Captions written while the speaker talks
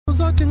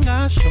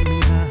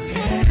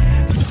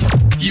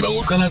Yiba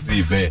ngoqala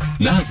zive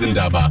nazi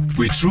indaba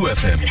kwi-True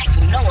FM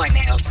like no one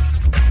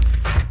else.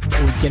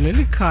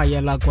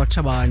 Utyelel'ikhaya lakwa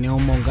Chabane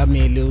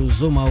umongameli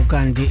uZuma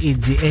Ukanti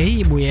EDA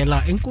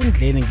ibuyela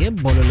enkundleni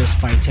ngebholo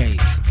leeSpy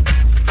tapes.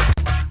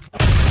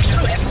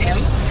 True FM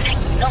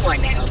like no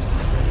one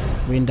else.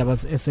 Windaba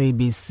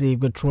SABC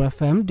kwi-True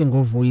FM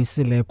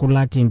ndingovuyisile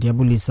kulathi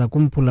ndiyabulisa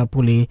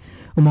kumphulaphuli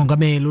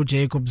umongameli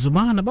uJacob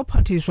Zuma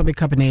nabaphathiswa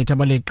bekhabhinethi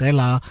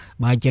abaliqela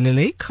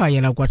batyelele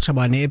ikhaya lakwa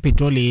Chabane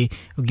ePitoli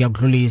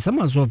ukuyakudlulisa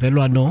amazwi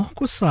ovelwano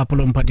kusapho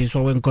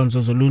lomphathiswa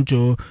weenkonzo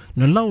zoluntu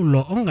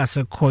nolawulo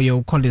ongasekhoyo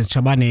uCollins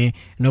Chabane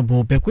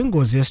nobhubhe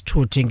kwingozi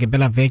yesithuthi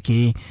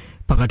ngempelaveki.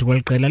 Phakathi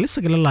kweliqela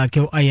lisekela lakhe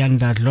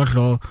uAyanda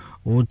Dlodlo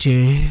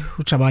uthi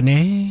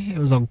uChabane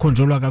uza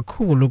kukhunjulwa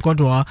kakhulu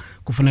kodwa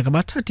kufuneka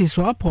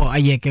bathathiswe apho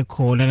ayeke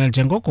khona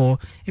njengoko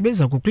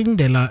ebeza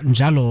kukulindela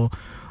njalo.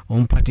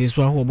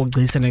 Umphathiswa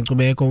wobugcisa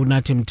nenkcubeko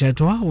uNathi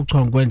Mthethwa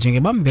uchongwe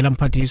njengebambela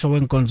mphathiswa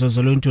weenkonzo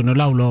zoluntu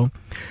nolawulo.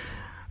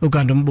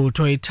 Ukanti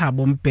umbutho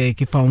iThabo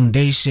Mbeki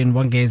Foundation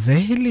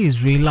wangeze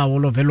ilizwi lawo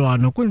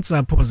lovelwano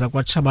kwiintsapho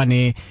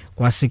zakwaChabane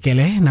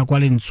kwasikele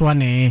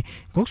nakwaLintswane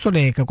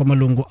ngokusweleka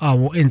kwamalungu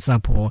awo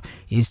entsapho.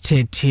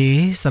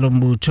 Isithethi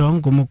salombutho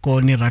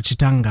ngumukoni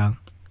Rachitanga.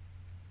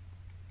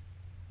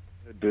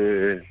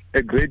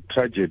 A great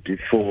tragedy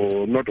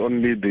for not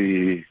only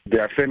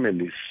their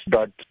families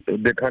but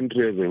the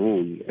country as a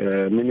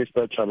whole.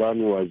 Minister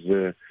Chabane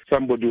was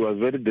somebody who was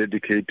very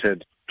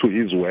dedicated to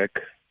his work.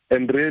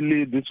 And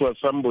really, this was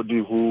somebody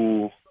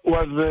who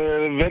was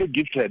very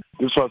gifted.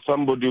 This was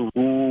somebody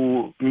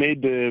who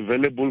made a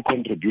valuable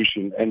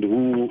contribution and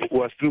who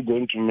was still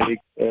going to make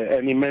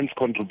an immense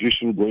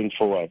contribution going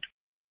forward.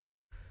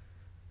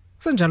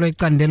 Sanjalo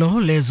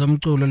icandelo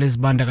lezomculo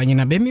lezibandakanye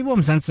nabemi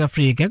boMzantsi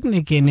Afrika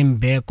ekunikeni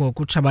imbeko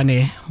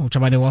kuChabane.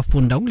 uChabane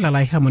wafunda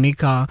ukudlala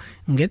iharmonica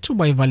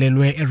ngethuba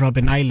ivalelwe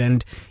eRobben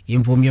Island.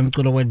 Imvumi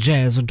yomculo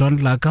wejazz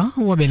uDon Laka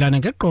wabelana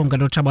ngeqonga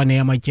loChabane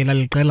amatyela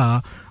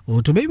liqela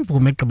uthi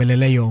beyimvumi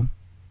egqibeleleyo.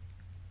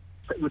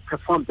 We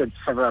performed at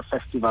several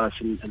festivals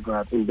in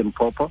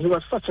Limpopo. He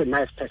was such a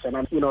nice person,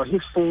 and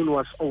his phone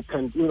was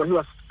open. He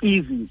was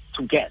easy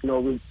to get.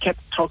 We kept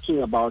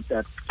talking about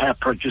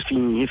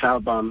producing his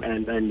album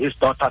and his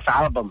daughter's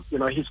album.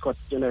 He's got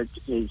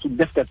he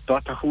left that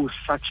daughter who's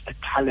such a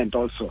talent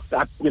also.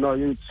 That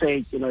you'd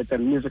say it's a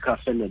musical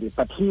family,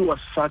 but he was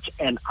such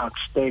an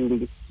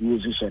outstanding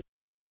musician.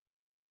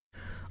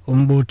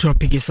 Umbutho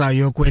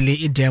ophikisayo kweli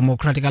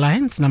iDemocratic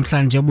Alliance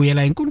namhlanje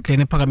ubuyela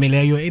enkundleni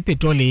ephakamileyo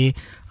ePitoli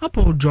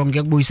apho ujonge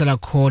ukubuyisela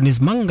khona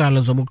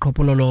izimangalo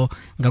zobuqhophololo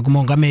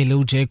ngakumongameli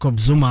uJacob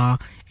Zuma.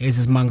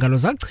 Ezi zimangalo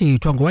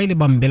zachithwa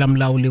ngowayelibambela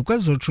mlawuli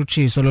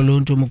kwezotshutshiso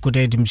loluntu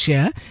uMugudedi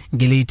Mshiya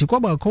ngelithi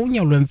kwabakho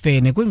unyawo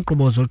lwemfene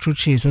kwiinkqubo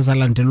zotshutshiso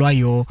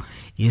ezalandelwayo.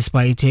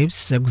 iSpy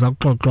tapes sekuza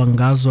kuxoxwa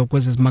ngazo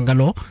kwezi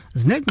zimangalo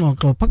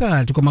zinengxoxo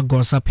phakathi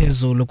kwamagosa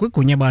aphezulu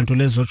kwigunya abantu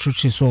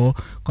lezotshutshiso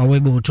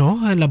kwawebutho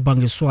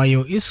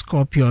elabhangiswayo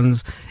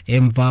iScorpions.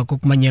 Emva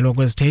kokumanyelwa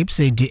kwezi tapes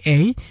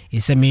iDA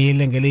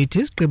isemile ngelithi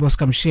isigqibo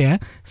sikamshiya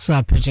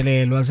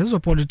saphethelelwa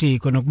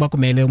zezopolitiko nokuba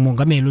kumele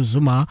umongameli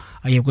uZuma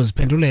aye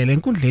kuziphendulela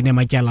enkundleni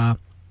yamatyala.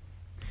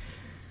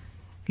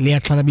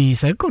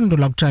 Liyaxhalabisa iqondo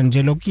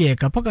lakutshanje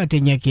lokuyeka phakathi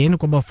enyakeni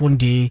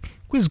kwabafundi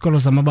kwizikolo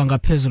zamabanga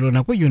aphezulu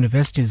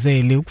nakwiiyunivesithi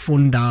zeli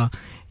ukufunda.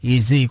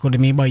 Iziko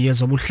lemiba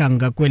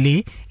yezobuhlanga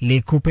kweli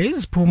likhuphe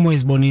iziphumo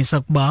ezibonisa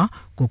ukuba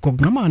kukho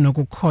ukungqamana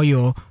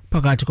okukhoyo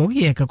phakathi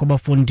kokuyeka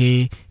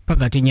kwabafundi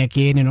phakathi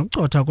enyakeni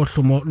nokucotha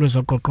kohlumo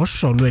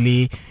lwezoqoqosho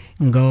lweli.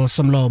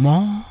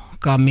 Ngosomlomo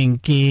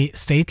kaMinki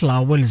State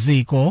Law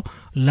weliziko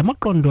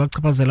lamaqondo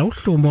achaphazela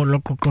uhlumo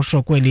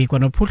loqoqosho kweli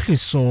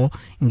kwanophuhliso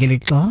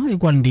ngelixa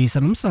ikwandisa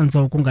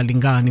nomsantsa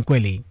wokungalingani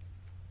kweli.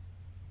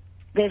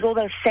 There's all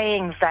those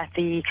sayings that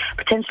the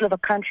potential of a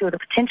country or the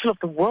potential of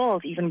the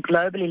world even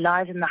globally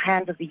lies in the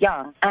hands of the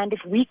young. And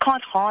if we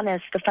can't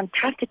harness the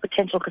fantastic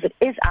potential, because it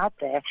is out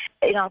there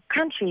in our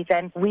country,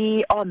 then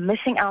we are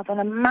missing out on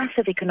a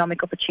massive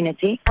economic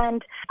opportunity.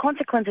 And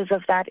consequences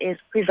of that is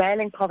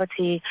prevailing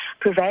poverty,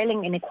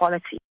 prevailing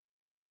inequality.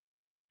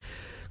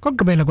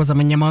 Kokugqibela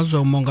kwezamanye amazwe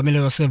umongameli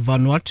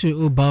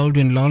waseVanuatu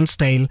uBaldwin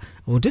Lonsdale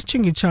uthi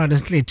isitshingitshane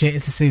esihlithe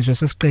esisizwe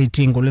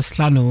sesiqithi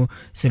ngolwesihlanu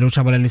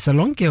selutshabalalisa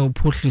lonke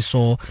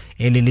uphuhliso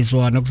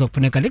elilizwana kuza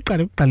kufuneka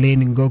liqale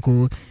ekuqaleni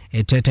ngoku.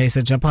 Ethetha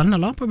iseJapan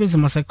nalapho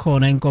bezima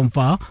sekhona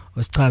inkomfa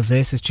usichaze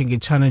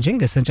esisitshingitshane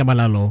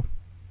njengesentshabalalo.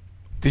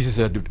 This is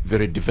a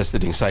very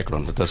devastating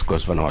cyclone that has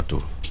crossed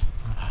Vanuatu.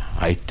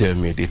 I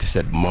term it is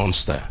a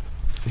monster.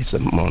 It's a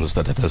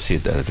monster that has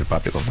hit the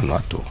Republic of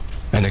Vanuatu.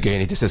 And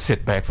again, it is a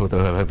setback for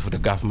the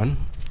government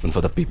and for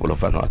the people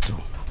of Vanuatu.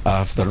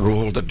 After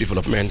all the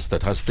developments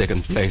that has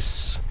taken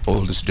place,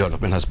 all this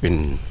development has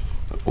been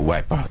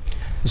wiped out.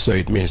 So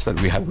it means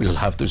that we'll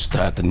have to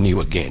start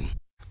anew again.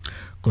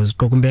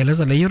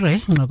 kuziqukumbela le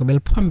yure nqakubela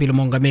phambili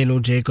umongameli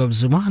uJacob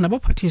Zuma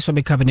nabaphathiswa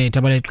bekhabhinethi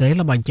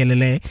abaleqela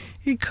batyelele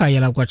ikhaya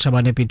lakwa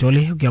Chabane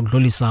ePitoli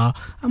ukuyakudlulisa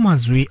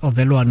amazwi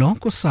ovelwano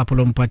kusapho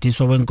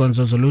lomphathiswa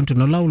wenkonzo zoluntu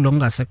nolawulo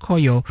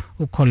ongasekhoyo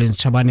uCollins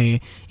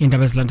Chabane.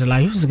 Indaba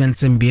ezilandelayo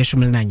zingentsimbi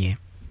ye-11.